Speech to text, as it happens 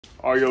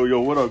All right, yo,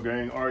 what up,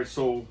 gang? All right,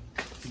 so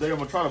today I'm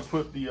gonna try to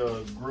put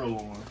the grill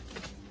on,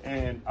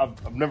 and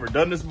I've never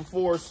done this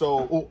before.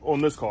 So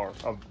on this car,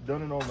 I've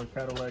done it on the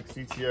Cadillac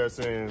CTS,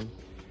 and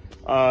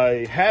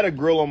I had a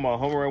grill on my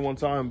Hummer at one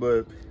time,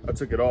 but I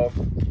took it off.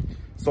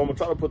 So I'm gonna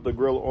try to put the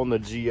grill on the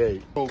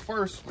G8. So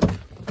first,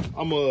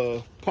 I'm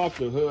gonna pop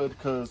the hood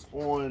because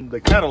on the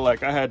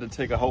Cadillac I had to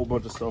take a whole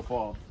bunch of stuff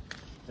off,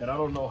 and I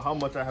don't know how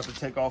much I have to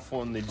take off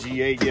on the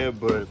G8 yet,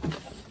 but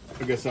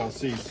I guess I'll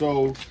see.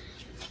 So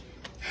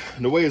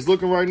the way it's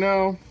looking right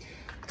now,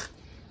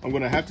 I'm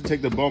gonna have to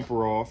take the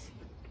bumper off.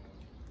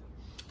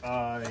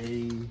 I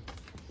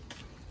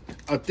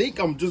think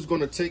I'm just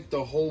gonna take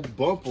the whole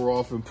bumper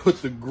off and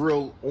put the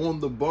grill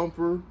on the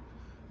bumper,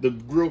 the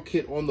grill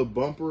kit on the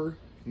bumper,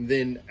 and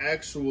then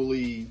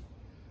actually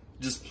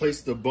just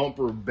place the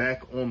bumper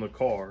back on the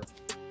car.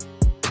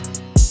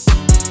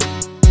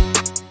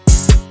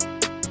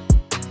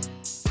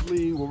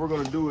 What we're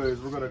gonna do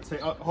is we're gonna take,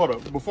 hold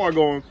up, before I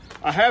go on,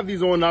 I have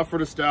these on not for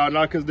the style,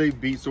 not because they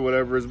beats or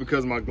whatever, it's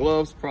because my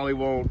gloves probably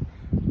won't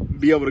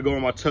be able to go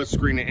on my touch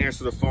screen and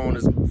answer the phone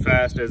as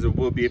fast as it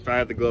would be if I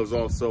had the gloves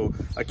off. So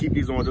I keep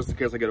these on just in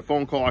case I get a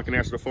phone call, I can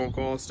answer the phone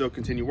call, still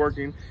continue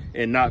working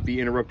and not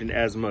be interrupted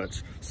as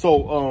much.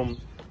 So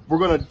we're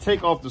gonna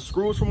take off the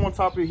screws from on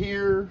top of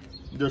here.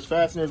 There's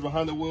fasteners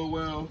behind the wheel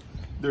well.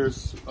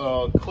 There's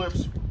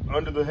clips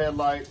under the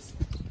headlights,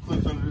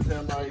 clips under this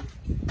headlight,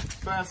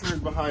 fasteners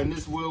behind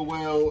this wheel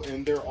well,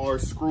 and there are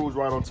screws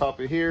right on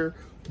top of here.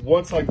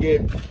 Once I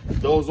get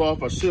those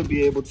off, I should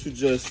be able to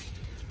just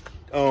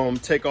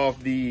take off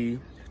the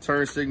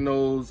turn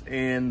signals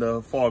and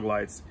the fog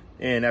lights.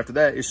 And after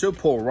that, it should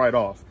pull right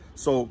off.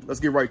 So let's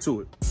get right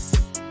to it.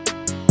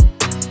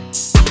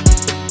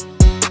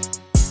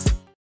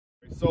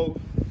 So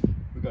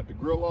we got the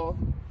grill off.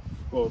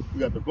 Well, we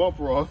got the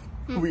bumper off.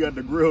 We got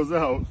the grills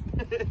out.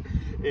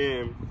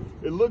 And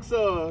it looks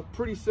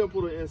pretty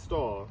simple to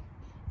install.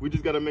 We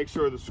just got to make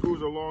sure the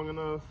screws are long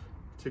enough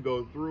to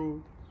go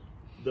through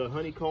the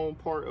honeycomb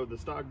part of the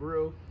stock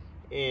grill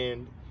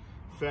and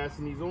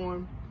fasten these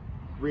on,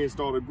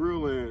 reinstall the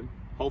grill, and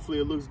hopefully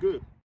it looks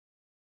good.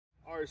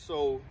 All right,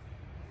 so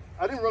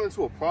I didn't run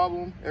into a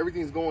problem.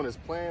 Everything's going as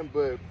planned,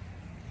 but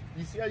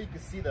you see how you can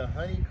see the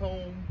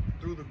honeycomb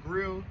through the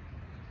grill?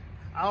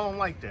 I don't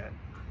like that.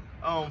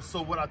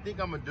 So what I think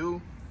I'm gonna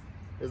do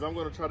is I'm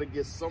gonna try to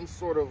get some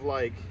sort of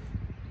like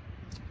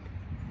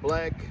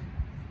black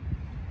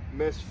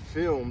mesh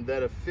film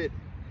that'll fit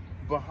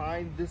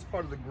behind this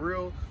part of the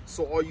grill,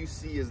 so all you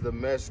see is the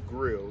mesh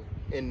grill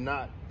and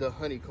not the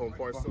honeycomb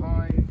part.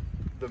 Behind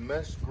the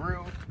mesh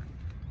grill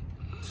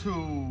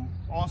to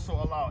also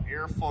allow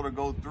airflow to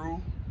go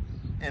through,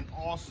 and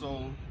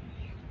also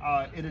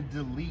it'll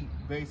delete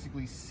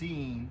basically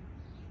seeing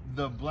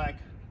the black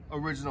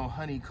original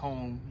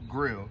honeycomb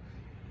grill.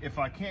 If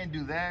I can't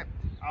do that,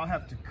 I'll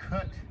have to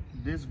cut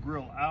this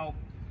grill out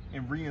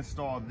and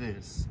reinstall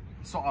this.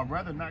 So I'd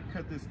rather not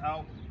cut this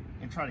out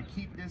and try to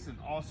keep this and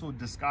also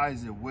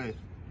disguise it with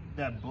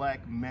that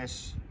black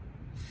mesh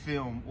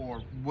film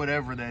or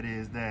whatever that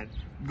is that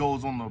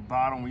goes on the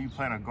bottom when you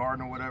plant a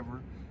garden or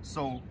whatever.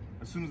 So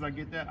as soon as I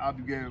get that, I'll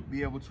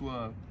be able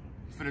to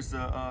finish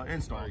the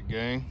install. All right,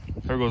 gang,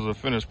 here goes the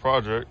finished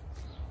project.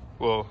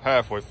 Well,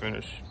 halfway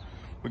finished.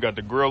 We got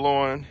the grill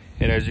on,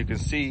 and as you can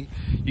see,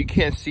 you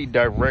can't see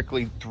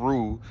directly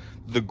through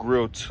the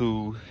grill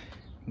to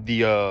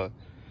the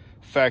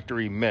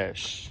factory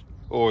mesh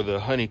or the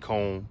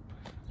honeycomb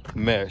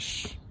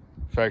mesh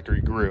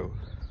factory grill.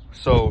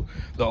 So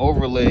the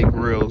overlay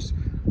grills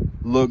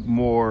look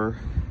more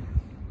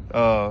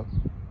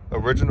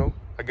original,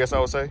 I guess I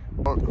would say.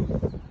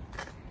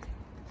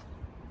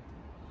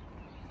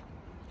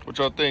 What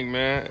y'all think,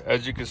 man?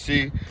 As you can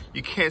see,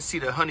 you can't see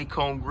the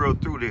honeycomb grill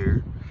through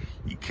there.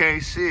 You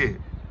can't see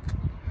it.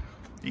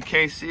 You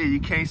can't see it. You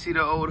can't see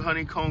the old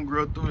honeycomb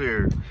grill through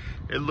there.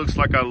 It looks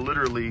like I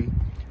literally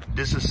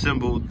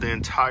disassembled the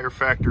entire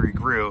factory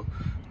grill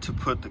to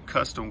put the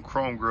custom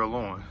chrome grill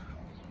on.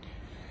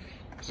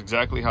 It's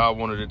exactly how I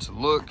wanted it to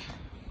look.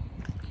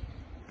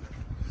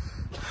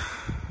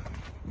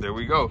 There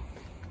we go.